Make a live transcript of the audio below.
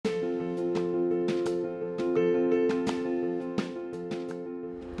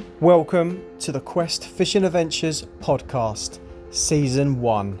Welcome to the Quest Fishing Adventures podcast, Season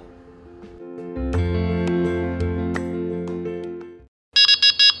 1.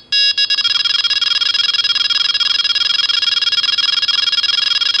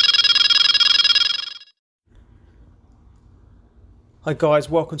 Hi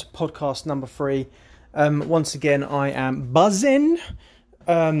guys, welcome to podcast number 3. Once again, I am buzzing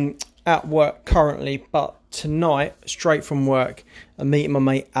at work currently, but tonight, straight from work, I'm meeting my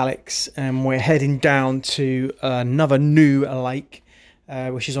mate Alex, and we're heading down to another new lake,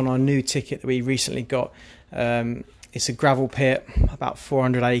 which is on our new ticket that we recently got. It's a gravel pit, about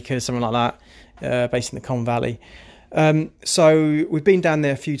 400 acres, something like that, based in the Colne Valley. So we've been down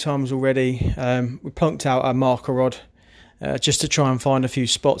there a few times already. We plonked out a marker rod just to try and find a few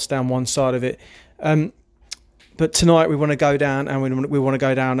spots down one side of it. But tonight we want to go down, and we want to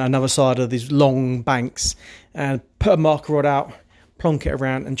go down another side of these long banks and put a marker rod out, plonk it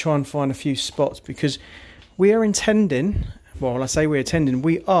around and try and find a few spots, because we are intending, well, when I say we're intending,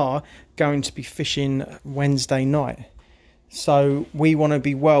 we are going to be fishing Wednesday night. So we want to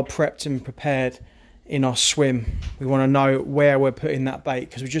be well prepped and prepared in our swim. We want to know where we're putting that bait,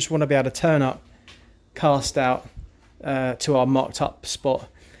 because we just want to be able to turn up, cast out to our marked up spot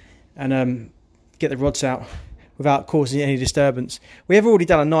and get the rods out without causing any disturbance. We have already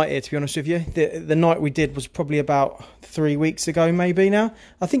done a night here, to be honest with you. The night we did was probably about 3 weeks ago, maybe now.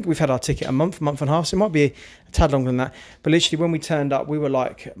 I think we've had our ticket a month and a half, so it might be a tad longer than that. But literally when we turned up, we were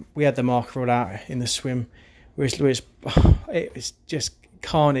like, we had the marker rod out in the swim. It was just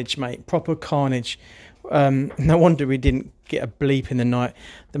carnage, mate, proper carnage. No wonder we didn't get a bleep in the night.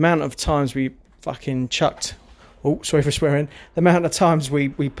 The amount of times we fucking chucked, oh, sorry for swearing, the amount of times we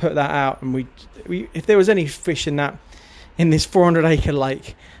put that out, and we if there was any fish in this 400 acre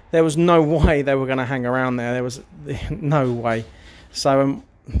lake, there was no way they were going to hang around there. There was no way. So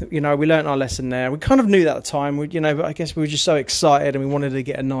we learnt our lesson there. We kind of knew that at the time, but I guess we were just so excited and we wanted to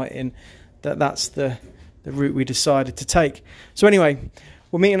get a night in that's the route we decided to take. So anyway,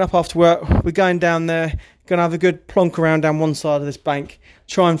 we're meeting up after work. We're going down there, going to have a good plonk around down one side of this bank,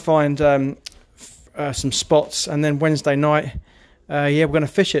 try and find some spots, and then Wednesday night, we're going to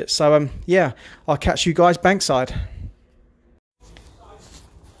fish it. So I'll catch you guys bankside.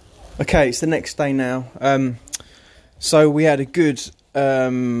 Okay, it's the next day now. So we had a good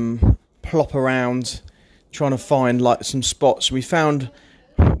plop around trying to find like some spots. We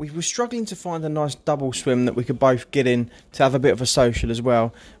were struggling to find a nice double swim that we could both get in to have a bit of a social as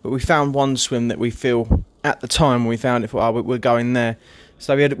well, but we found one swim that we feel at the time we found it, we're going there.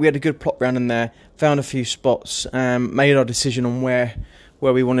 So we had a good plop round in there, found a few spots, made our decision on where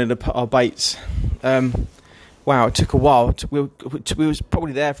we wanted to put our baits. Wow, it took a while. We was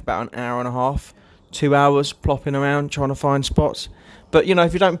probably there for about an hour and a half, 2 hours plopping around trying to find spots. But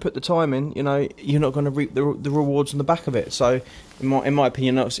if you don't put the time in, you're not going to reap the rewards on the back of it. So in my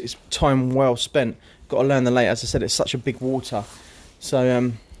opinion, it's time well spent. Got to learn the lake. As I said, it's such a big water,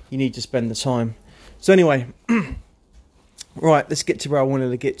 so you need to spend the time. So anyway. Right, let's get to where I wanted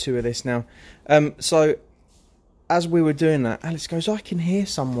to get to with this now. So, as we were doing that, Alex goes, I can hear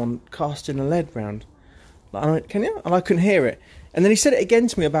someone casting a lead round. Like, I went, can you? And I couldn't hear it. And then he said it again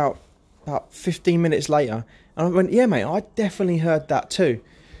to me about 15 minutes later. And I went, yeah, mate, I definitely heard that too.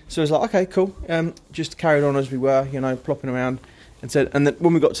 So I was like, okay, cool. Just carried on as we were, plopping around. And then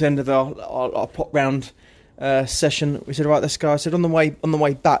when we got to the end of our plop round session, we said, right, let's go. I said, on the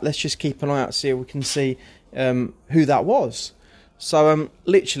way back, let's just keep an eye out, see if we can see who that was. So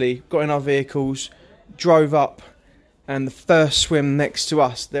literally got in our vehicles, drove up, and the first swim next to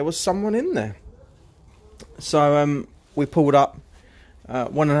us, there was someone in there. So we pulled up,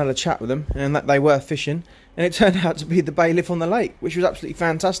 went and had a chat with them, and that they were fishing, and it turned out to be the bailiff on the lake, which was absolutely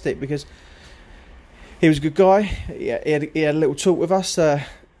fantastic because he was a good guy. He had a little talk with us,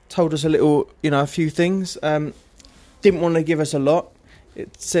 told us a few things. Didn't want to give us a lot.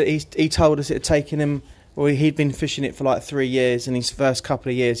 He told us it had taken him. Well, he'd been fishing it for like 3 years, and his first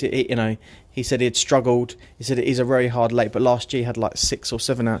couple of years, he said he had struggled. He said it is a very hard lake, but last year he had like 6 or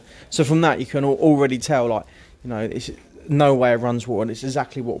 7 out. So from that, you can already tell, it's no way it runs water, and it's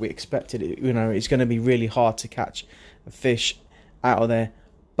exactly what we expected. It's going to be really hard to catch a fish out of there,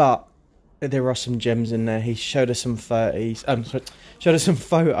 but there are some gems in there. He showed us some 30s. Showed us some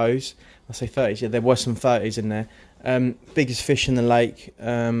photos. I say 30s. Yeah, there were some 30s in there. Biggest fish in the lake,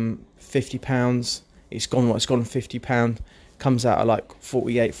 50 pounds. It's gone £50. Comes out at like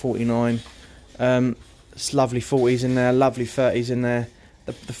 48, 49. It's lovely 40s in there, lovely 30s in there.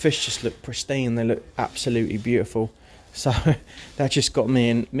 The fish just look pristine. They look absolutely beautiful. So that just got me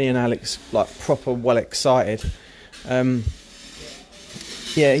and Alex like proper well excited.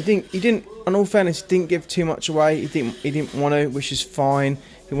 Yeah, he didn't. In all fairness, he didn't give too much away. He didn't want to, which is fine.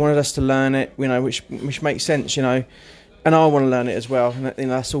 He wanted us to learn it, you know, which makes sense, you know. And I want to learn it as well. And you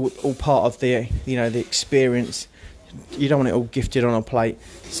know, that's all part of the, you know, the experience. You don't want it all gifted on a plate.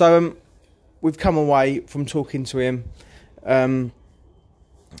 So we've come away from talking to him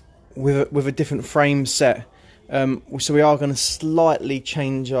with a different frame set. So we are going to slightly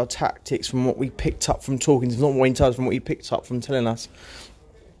change our tactics from what we picked up from talking to him, not what he told us, from what he picked up from telling us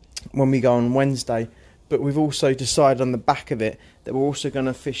when we go on Wednesday. But we've also decided on the back of it that we're also going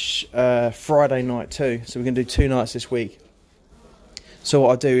to fish Friday night too. So we're going to do 2 nights this week. So what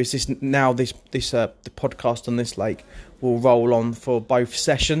I'll do is the podcast on this lake will roll on for both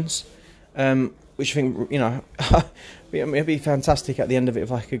sessions, which I think, you know, it'd be fantastic at the end of it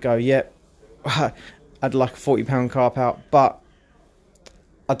if I could go, yep, I'd like a £40 carp out, but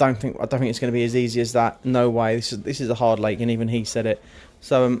I don't think it's going to be as easy as that. No way. This is a hard lake, and even he said it.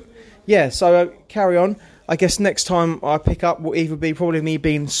 So So carry on. I guess next time I pick up will either be probably me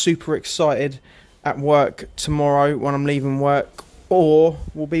being super excited at work tomorrow when I'm leaving work, or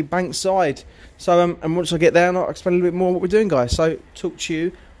we'll be Bankside. So and once I get there, I'll explain a little bit more what we're doing, guys. So talk to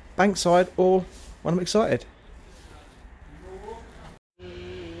you Bankside or when I'm excited.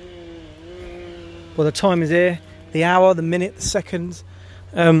 Well, the time is here, the hour, the minute, the seconds.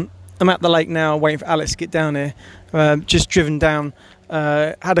 I'm at the lake now, waiting for Alex to get down here. Just driven down,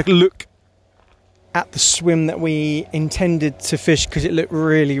 had a look at the swim that we intended to fish because it looked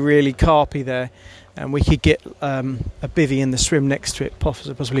really, really carpy there, and we could get a bivvy in the swim next to it,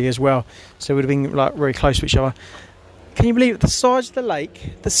 possibly as well. So it would have been like very close to each other. Can you believe it? The size of the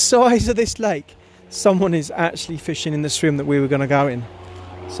lake, the size of this lake, someone is actually fishing in the swim that we were going to go in.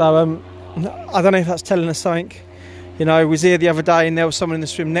 So I don't know if that's telling us something. You know, we was here the other day and there was someone in the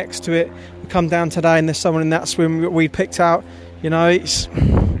swim next to it. We come down today and there's someone in that swim that we picked out. You know,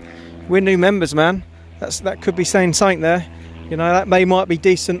 we're new members, man. That could be saying something there. You know, that might be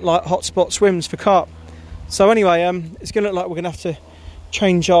decent, like hotspot swims for carp. So anyway, it's going to look like we're going to have to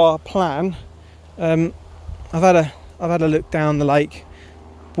change our plan. I've had a look down the lake,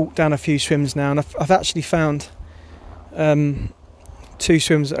 walked down a few swims now, and I've actually found 2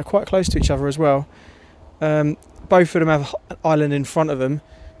 swims that are quite close to each other as well. Both of them have an island in front of them,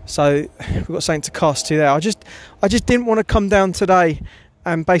 so we've got something to cast to there. I just didn't want to come down today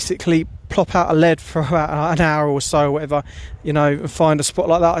and basically plop out a lead for about an hour or so, or whatever, you know, and find a spot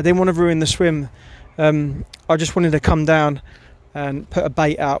like that. I didn't want to ruin the swim. I just wanted to come down and put a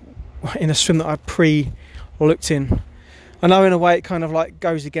bait out in a swim that I pre-looked in. I know in a way it kind of like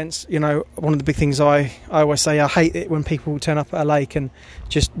goes against, you know, one of the big things I always say. I hate it when people turn up at a lake and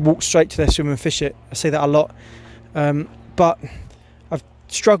just walk straight to their swim and fish it. I see that a lot. But I've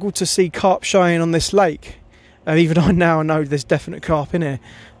struggled to see carp showing on this lake. Even I now know there's definite carp in here.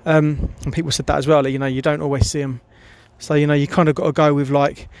 And people said that as well. You know, you don't always see them. So, you know, you kind of got to go with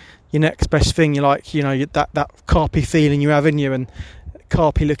like your next best thing. You like, you know, that carpy feeling you have in you and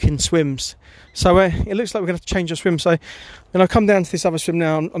carpy looking swims. So it looks like we're going to have to change our swim. So when I come down to this other swim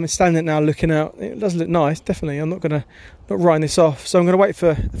now, I'm standing now looking out. It does look nice, definitely. I'm not writing this off. So I'm going to wait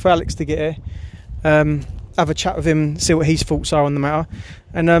for Alex to get here, have a chat with him, see what his thoughts are on the matter,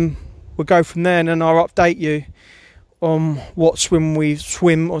 and we'll go from there. And then I'll update you on what swims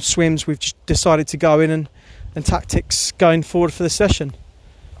we've just decided to go in and tactics going forward for the session.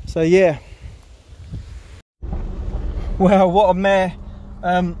 So yeah. Well, what a mare.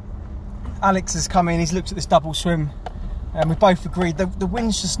 Alex has come in, he's looked at this double swim, and we both agreed the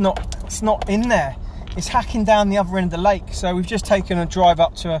wind's just not in there. It's hacking down the other end of the lake, so we've just taken a drive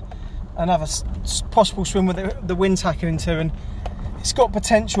up to another possible swim with the wind's hacking into, and it's got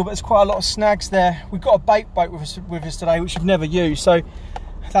potential, but there's quite a lot of snags there. We've got a bait boat with us today, which we've never used, so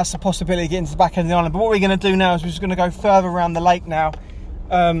that's a possibility of getting to the back end of the island. But what we're going to do now is we're just going to go further around the lake now,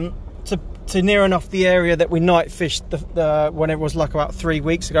 to near enough the area that we night fished when it was like about 3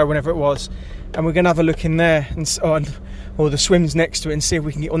 weeks ago, whenever it was, and we're going to have a look in there or the swims next to it and see if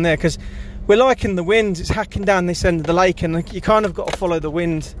we can get on there, because we're liking the wind. It's hacking down this end of the lake, and you kind of got to follow the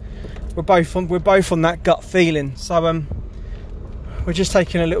wind. We're both on that gut feeling. So we're just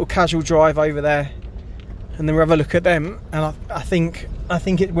taking a little casual drive over there, and then we'll have a look at them. And I think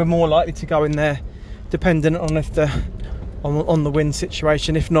we're more likely to go in there, dependent on if on the wind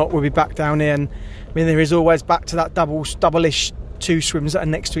situation. If not, we'll be back down here. And I mean, there is always back to that double-ish 2 swims that are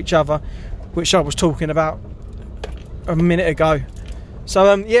next to each other, which I was talking about a minute ago.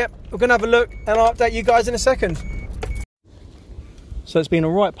 So yeah, we're gonna have a look and I'll update you guys in a second. So it's been a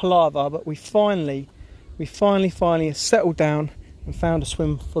right palaver, but we finally settled down and found a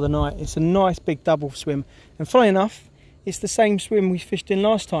swim for the night. It's a nice big double swim, and funny enough, it's the same swim we fished in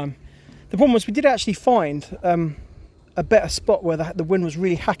last time. The problem was we did actually find a better spot where the wind was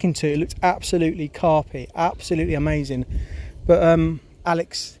really hacking to. It looked absolutely carpy, absolutely amazing. But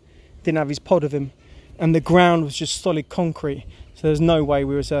Alex didn't have his pod of him, and the ground was just solid concrete, so there's no way he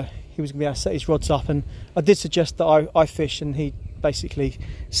was going to be able to set his rods up. And I did suggest that I fish, and he basically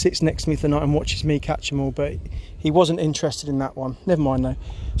sits next to me for the night and watches me catch them all, but he wasn't interested in that one. Never mind though.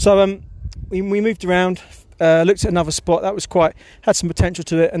 So we moved around, looked at another spot that was had some potential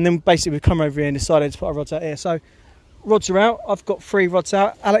to it, and then basically we've come over here and decided to put our rods out here. So rods are out. I've got 3 rods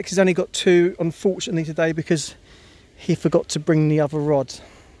out. Alex has only got 2, unfortunately, today because he forgot to bring the other rod.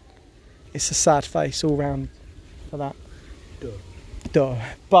 It's a sad face all round for that. Duh.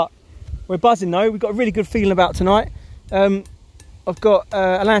 But we're buzzing though. We've got a really good feeling about tonight. I've got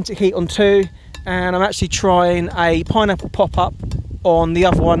Atlantic Heat on 2, and I'm actually trying a pineapple pop-up on the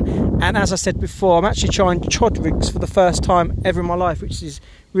other one. And as I said before, I'm actually trying chod rigs for the first time ever in my life, which is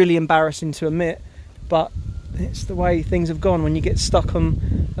really embarrassing to admit, but it's the way things have gone when you get stuck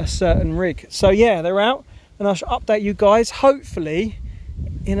on a certain rig. So yeah, they're out, and I shall update you guys hopefully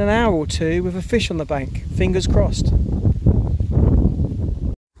in an hour or 2 with a fish on the bank. Fingers crossed.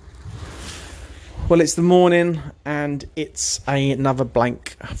 Well, it's the morning and it's another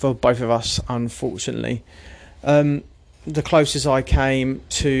blank for both of us, unfortunately. The closest I came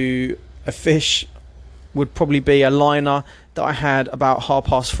to a fish would probably be a liner that I had about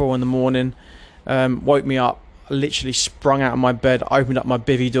 4:30 in the morning. Woke me up, I literally sprung out of my bed, opened up my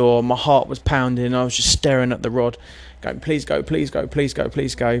bivvy door, my heart was pounding, I was just staring at the rod, going, please go, please go, please go,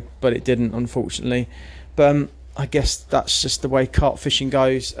 please go, but it didn't, unfortunately. But I guess that's just the way carp fishing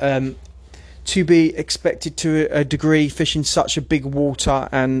goes. To be expected to a degree, fishing such a big water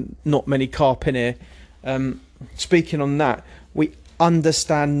and not many carp in here. Speaking on that, we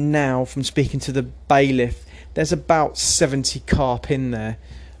understand now from speaking to the bailiff, there's about 70 carp in there.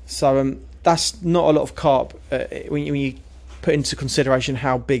 So that's not a lot of carp when you put into consideration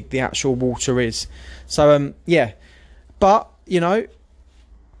how big the actual water is. So yeah, but you know,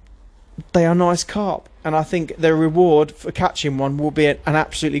 they are nice carp, and I think the reward for catching one will be an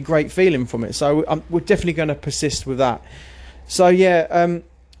absolutely great feeling from it. So we're definitely going to persist with that. So yeah,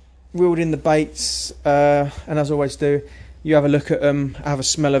 reeled in the baits, and as I always do, you have a look at them, have a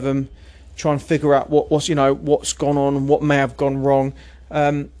smell of them, try and figure out what's gone on, what may have gone wrong.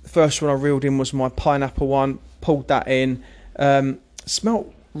 First one I reeled in was my pineapple one. Pulled that in.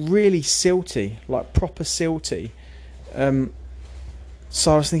 Smelt really silty, like proper silty.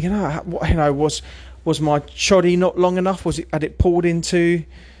 So I was thinking, was my choddy not long enough? Had it pulled into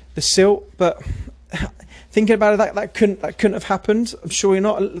the silt? But thinking about it, that couldn't have happened. I'm sure you're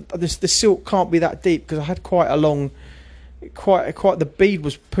not. The silt can't be that deep because I had quite a long, quite the bead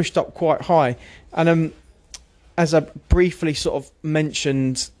was pushed up quite high. And as I briefly sort of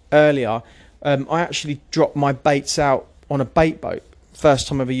mentioned earlier, I actually dropped my baits out on a bait boat. First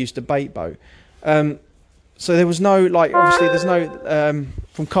time I ever used a bait boat. So there was no, like, obviously there's no,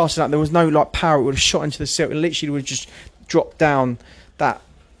 from casting out, there was no, like, power. It would have shot into the silt and literally would have just dropped down that,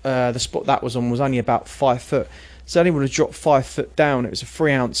 the spot that was on was only about 5 foot. So it only would have dropped 5 foot down. It was a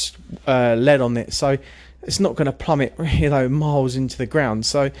 3-ounce lead on it. So it's not going to plummet, miles into the ground.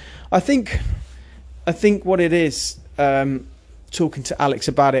 So I think what it is, talking to Alex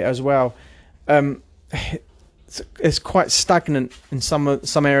about it as well, it's quite stagnant in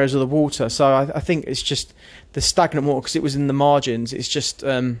some areas of the water. So I think it's just the stagnant water, because it was in the margins. It's just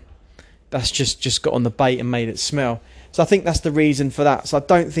that's just got on the bait and made it smell. So I think that's the reason for that. So I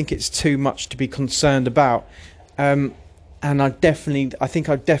don't think it's too much to be concerned about. And I think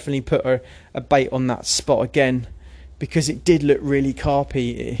I'd definitely put a bait on that spot again, because it did look really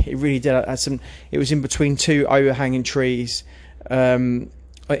carpy. It really did. It was in between 2 overhanging trees.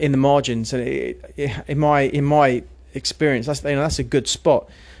 In the margins, and in my experience, that's a good spot.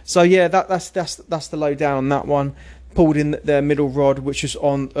 So yeah, that's the lowdown on that one. Pulled in the middle rod, which was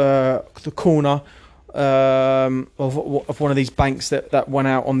on the corner of one of these banks that went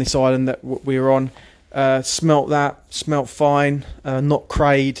out on this island that we were on. Smelt fine, not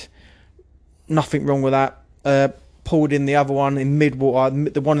crayed, nothing wrong with that. Pulled in the other one in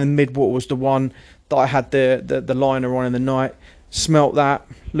midwater. The one in midwater was the one that I had the liner on in the night. Smelt that,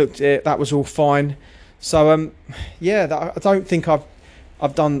 looked at it, that was all fine. So yeah, I don't think I've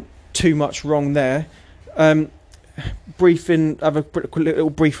done too much wrong there. Have a quick little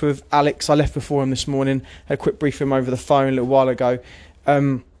brief with Alex. I left before him this morning. Had a quick brief with him over the phone a little while ago.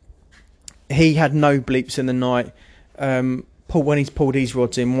 He had no bleeps in the night. When he's pulled these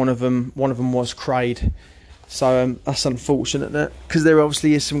rods in, one of them was crayed. So that's unfortunate, because there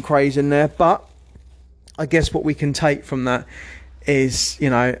obviously is some crays in there, but I guess what we can take from that is,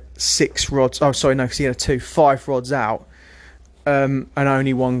 6 rods. Oh, sorry, no, because he had 5 rods out, and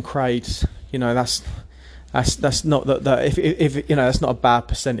only 1 crate. That's not that if that's not a bad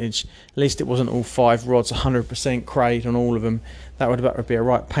percentage. At least it wasn't all 5 rods, 100% crate on all of them. That would be a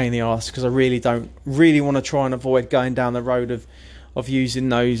right pain in the arse, because I really don't want to try and avoid going down the road of using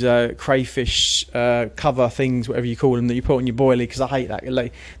those crayfish cover things, whatever you call them, that you put on your boilie, because I hate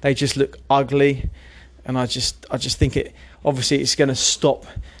that. They just look ugly, and I just think it. Obviously, it's going to stop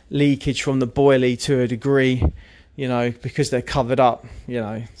leakage from the boilie to a degree, because they're covered up,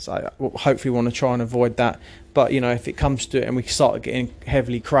 So we'll hopefully want to try and avoid that. But if it comes to it and we start getting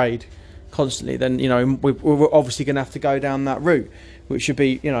heavily crayed constantly, then we're obviously going to have to go down that route, which should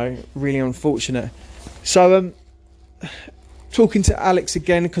be really unfortunate. So talking to Alex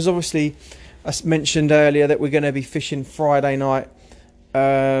again, because obviously I mentioned earlier that we're going to be fishing Friday night.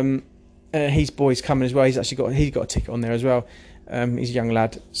 His boy's coming as well. He's got a ticket on there as well. He's a young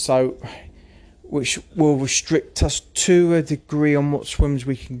lad, so which will restrict us to a degree on what swims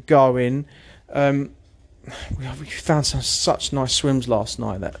we can go in. We found such nice swims last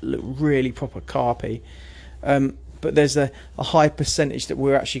night that look really proper carpy. But there's a high percentage that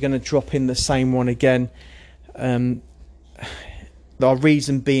we're actually going to drop in the same one again. Our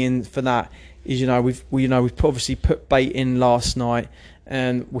reason being for that is we've obviously put bait in last night,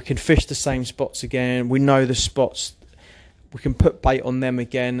 and we can fish the same spots again. We know the spots, we can put bait on them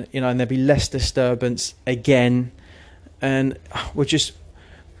again, and there'll be less disturbance again. And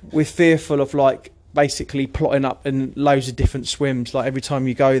we're fearful of basically plotting up in loads of different swims, every time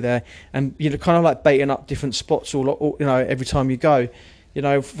you go there, and kind of baiting up different spots all every time you go.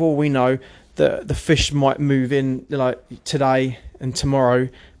 For all we know, the fish might move in today and tomorrow,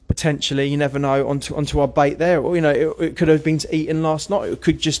 potentially. You never know, onto our bait there, or it could have been eaten last night. It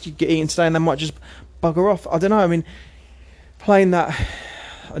could just get eaten today, and they might just bugger off. I don't know. I mean, playing that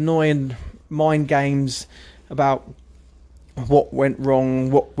annoying mind games about what went wrong,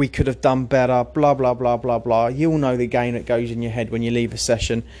 what we could have done better, blah blah blah blah blah. You all know the game that goes in your head when you leave a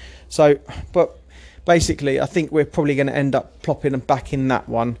session. So, but basically, I think we're probably going to end up plopping back in that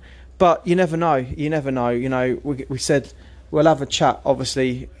one. But you never know. We said we'll have a chat,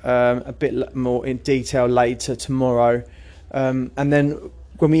 obviously, a bit more in detail later tomorrow, and then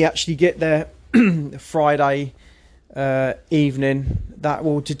when we actually get there Friday evening, that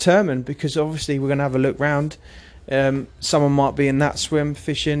will determine, because obviously we're going to have a look round. Someone might be in that swim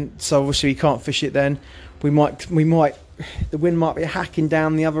fishing, so obviously we can't fish it then. We might the wind might be hacking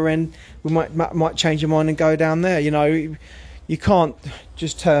down the other end. We might change our mind and go down there. You can't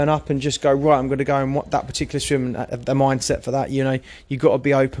just turn up and just go, right, I'm going to go and what that particular swim, and the mindset for that. You've got to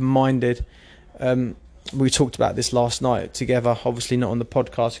be open-minded. We talked about this last night together, obviously not on the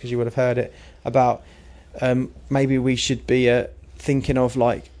podcast because you would have heard it, about maybe we should be thinking of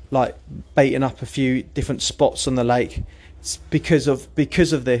like baiting up a few different spots on the lake. It's because of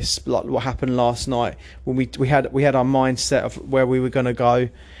this, like what happened last night when we had our mindset of where we were going to go,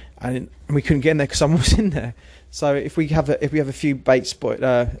 and we couldn't get in there because someone was in there. So if we have a few baited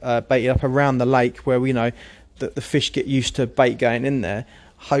up around the lake where we know that the fish get used to bait going in there,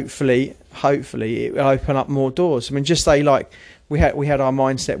 hopefully it will open up more doors. I mean, just say we had our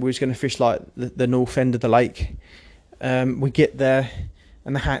mindset we was going to fish the north end of the lake. We get there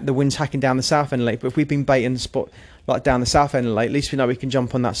and the wind's hacking down the south end of the lake. But if we've been baiting the spot down the south end of the lake, at least we know we can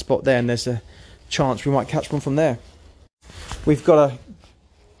jump on that spot there, and there's a chance we might catch one from there. We've got to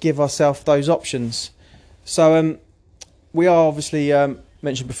give ourselves those options. So we are obviously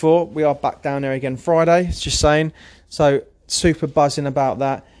mentioned before, we are back down there again Friday. It's just saying. So super buzzing about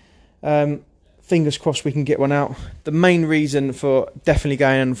that. Fingers crossed we can get one out. The main reason for definitely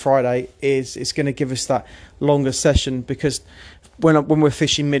going on Friday is it's going to give us that longer session, because when we're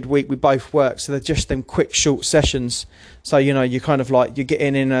fishing midweek, we both work, so they're just them quick, short sessions. So you're kind of you're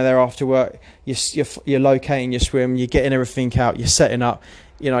getting in there after work, you're locating your swim, you're getting everything out, you're setting up,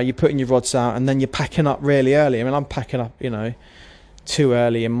 you're putting your rods out, and then you're packing up really early. I mean, I'm packing up, too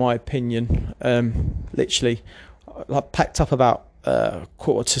early in my opinion. Literally, I packed up about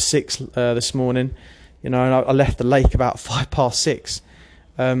 5:45 this morning, and I left the lake about 6:05.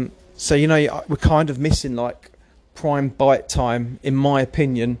 So we're kind of missing prime bite time in my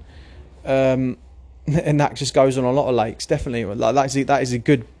opinion, and that just goes on a lot of lakes. Definitely, that is a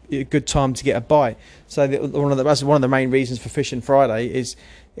good time to get a bite. So that's one of the main reasons for fishing Friday is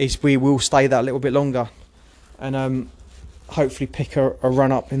we will stay that a little bit longer, and hopefully pick a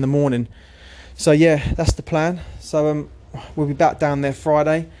run up in the morning. So yeah, that's the plan. So we'll be back down there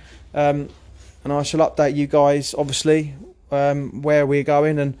Friday, and I shall update you guys obviously where we're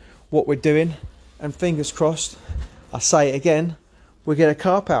going and what we're doing. and fingers crossed, I say it again, we'll get a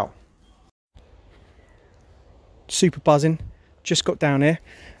carp out. Super buzzing, just got down here.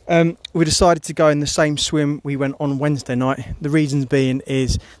 We decided to go in the same swim we went on Wednesday night. The reasons being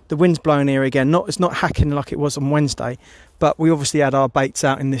is the wind's blowing here again. It's not hacking like it was on Wednesday, but we obviously had our baits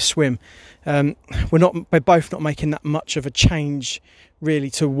out in this swim. We're both not making that much of a change really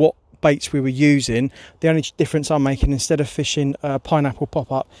to what baits we were using. The only difference I'm making, instead of fishing pineapple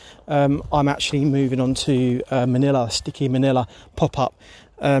pop-up, I'm actually moving on to sticky manila pop-up.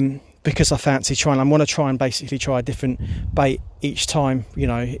 Because I fancy trying, I want to try and basically try a different bait each time, you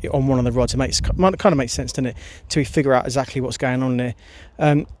know, on one of the rods. It kind of makes sense, doesn't it, to figure out exactly what's going on there.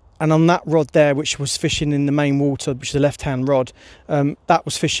 And on that rod there, which was fishing in the main water, which is the left-hand rod, that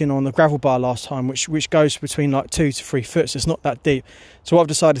was fishing on the gravel bar last time, which goes between like 2 to 3 foot, so it's not that deep. So what I've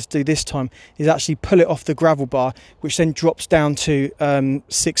decided to do this time is actually pull it off the gravel bar, which then drops down to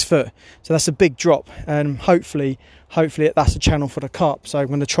 6 foot. So that's a big drop, and hopefully that's a channel for the carp. So I'm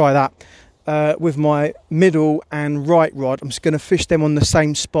going to try that with my middle and right rod. I'm just going to fish them on the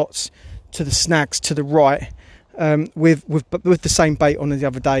same spots to the snags to the right, with the same bait on the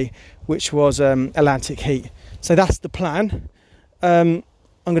other day, which was Atlantic Heat. So that's the plan. I'm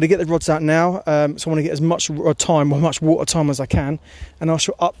going to get the rods out now, so I want to get as much water time as I can, and I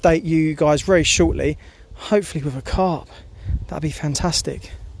shall update you guys very shortly, hopefully with a carp. That'd be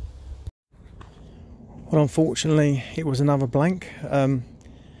fantastic. Well, unfortunately, it was another blank.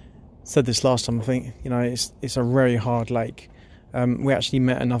 Said this last time, I think, you know, it's a very hard lake. We actually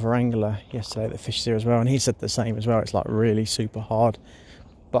met another angler yesterday that fishes here as well, and he said the same as well. It's like really super hard,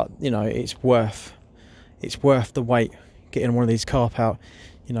 but you know, it's worth the wait getting one of these carp out.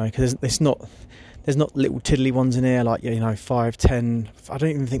 You know, because there's not little tiddly ones in here like, you know, 5, 10. I don't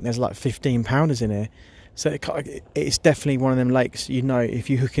even think there's like 15 pounders in here. So it's definitely one of them lakes. You know, if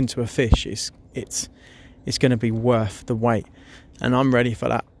you hook into a fish, it's going to be worth the wait, and I'm ready for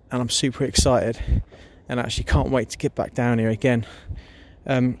that, and I'm super excited, and actually can't wait to get back down here again.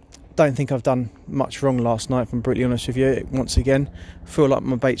 Don't think I've done much wrong last night, if I'm brutally honest with you. Once again, feel like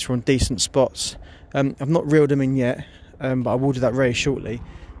my baits are on decent spots. I've not reeled them in yet, but I will do that very shortly,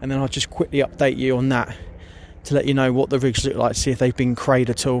 and then I'll just quickly update you on that to let you know what the rigs look like, see if they've been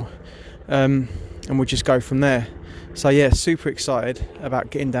crayed at all, and we'll just go from there. So yeah, super excited about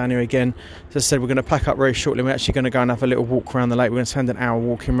getting down here again. As I said, we're going to pack up very shortly. We're actually going to go and have a little walk around the lake. We're going to spend an hour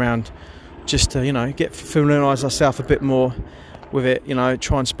walking around just to, you know, familiarise ourselves a bit more with it, you know,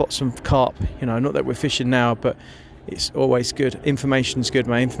 try and spot some carp. You know, not that we're fishing now, but it's always good. Information's good,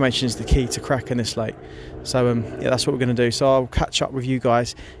 mate. Information is the key to cracking this lake. So yeah, that's what we're going to do. So I'll catch up with you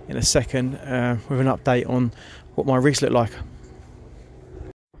guys in a second with an update on what my rigs look like.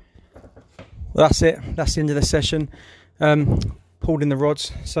 Well, that's it. That's the end of the session. Pulled in the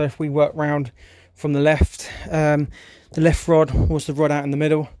rods. So if we work round from the left rod was the rod out in the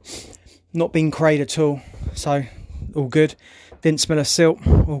middle. Not being crayed at all. So all good. Didn't smell of silt.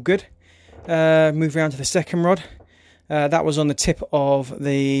 All good. Move around to the second rod. That was on the tip of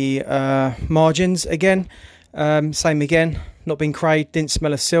the margins again. Same again. Not being crayed. Didn't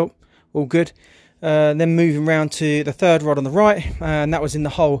smell of silt. All good. Then moving round to the third rod on the right. And that was in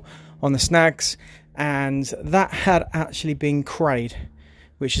the hole on the snags, and that had actually been crayed,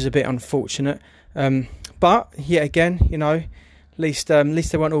 which is a bit unfortunate, but yet again, you know, at least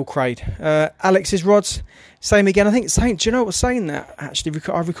they weren't all crayed. Alex's rods, same again. I think saying, do you know what, saying that actually,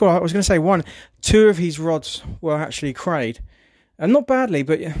 I was going to say 2 of his rods were actually crayed, and not badly,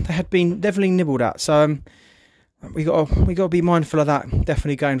 but they had been definitely nibbled at. So we got to be mindful of that,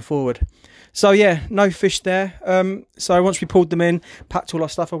 definitely going forward. So yeah, no fish there. So once we pulled them in, packed all our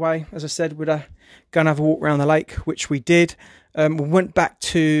stuff away, as I said, we'd go and have a walk around the lake, which we did. We went back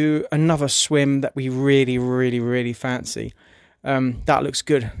to another swim that we really fancy. That looks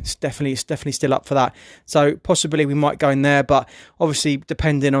good. It's definitely still up for that. So possibly we might go in there, but obviously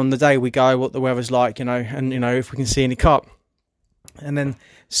depending on the day we go, what the weather's like, you know, and you know, if we can see any carp. And then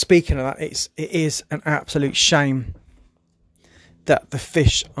speaking of that, it is an absolute shame that the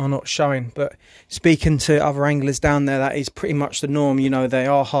fish are not showing, but speaking to other anglers down there, that is pretty much the norm. You know, they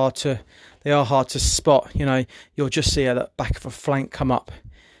are hard to spot. You know, you'll just see the back of a flank come up,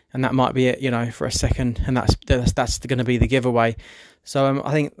 and that might be it, you know, for a second, and that's going to be the giveaway. So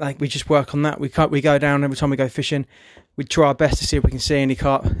I think like we just work on that. We go down every time we go fishing. We try our best to see if we can see any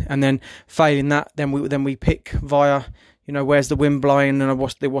carp, and then failing that, then we pick via, you know, where's the wind blowing and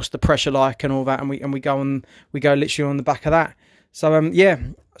what's the pressure like and all that, and we go literally on the back of that. So yeah,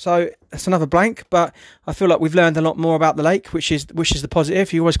 so that's another blank, but I feel like we've learned a lot more about the lake, which is the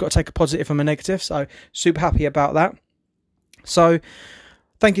positive. You always got to take a positive from a negative, so super happy about that. So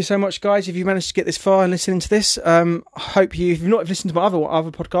Thank you so much, guys. If you managed to get this far and listening to this, I hope if you've not listened to my other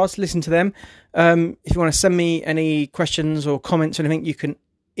podcasts, listen to them. If you want to send me any questions or comments or anything, you can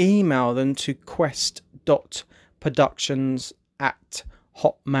email them to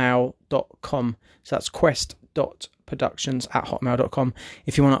quest.productions@hotmail.com. So that's quest.productions@hotmail.com.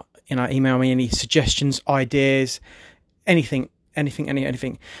 If you want to, email me any suggestions, ideas, anything.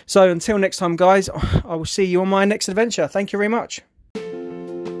 So until next time, guys, I will see you on my next adventure. Thank you very much.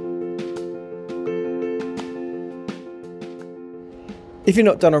 If you're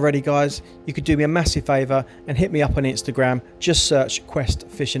not done already, guys, you could do me a massive favour and hit me up on Instagram. Just search Quest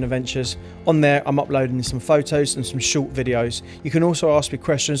Fishing Adventures. On there, I'm uploading some photos and some short videos. You can also ask me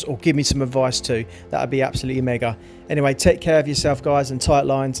questions or give me some advice too. That would be absolutely mega. Anyway, take care of yourself, guys, and tight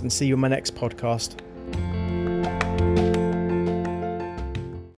lines, and see you on my next podcast.